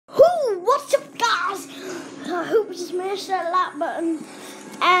smash that like button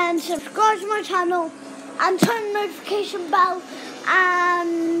and subscribe to my channel and turn the notification bell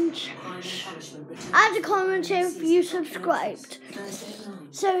and add a comment if you subscribed.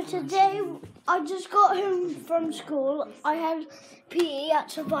 So today I just got home from school. I had PE at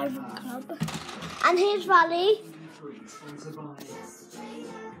Survival Club. And here's Valley.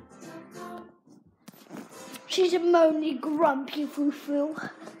 She's a moany, grumpy foo-foo.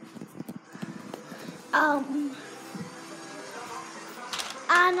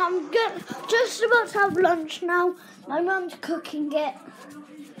 And I'm just about to have lunch now. My mum's cooking it.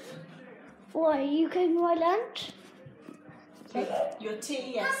 Why, are you cooking my lunch? Your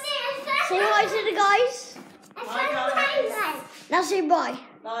tea, yes. Say hi to the guys. Bye, guys. Now say bye.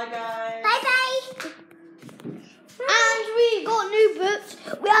 Bye, guys. Bye-bye. And we got new books.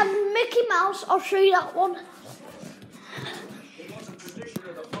 We have Mickey Mouse. I'll show you that one.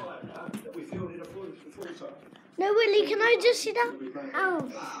 No, Willie, can I just see that? Oh.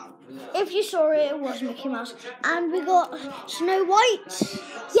 If you saw it, it was Mickey Mouse. And we got Snow White.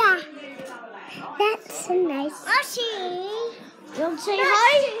 Yeah. That's so nice. Archie. You want to say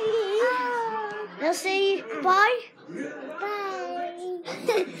hi? Now say bye. Bye.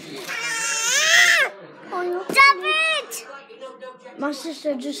 Stop it! My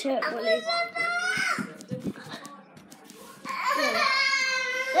sister just hit Willie.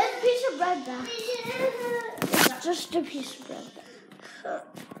 There's a piece of bread there. It's just a piece of bread there.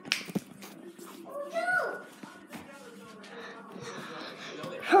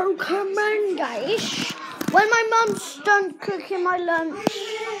 So come on, guys. When my mum's done cooking my lunch,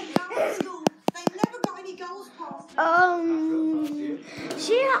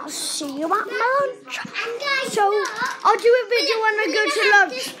 see you at my lunch. So I'll do a video when I go to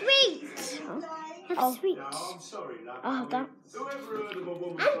lunch. Have sweet. I'll have that.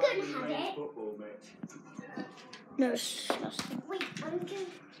 I'm gonna have it. No, it's disgusting. Wait, I'm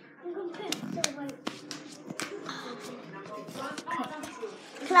gonna put the white. Okay.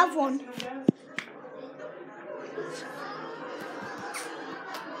 Can I have one?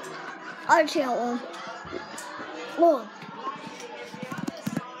 I'll take out one. One.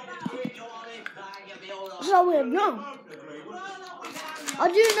 So weird, no.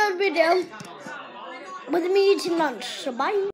 I'll do another video with me eating lunch, so bye.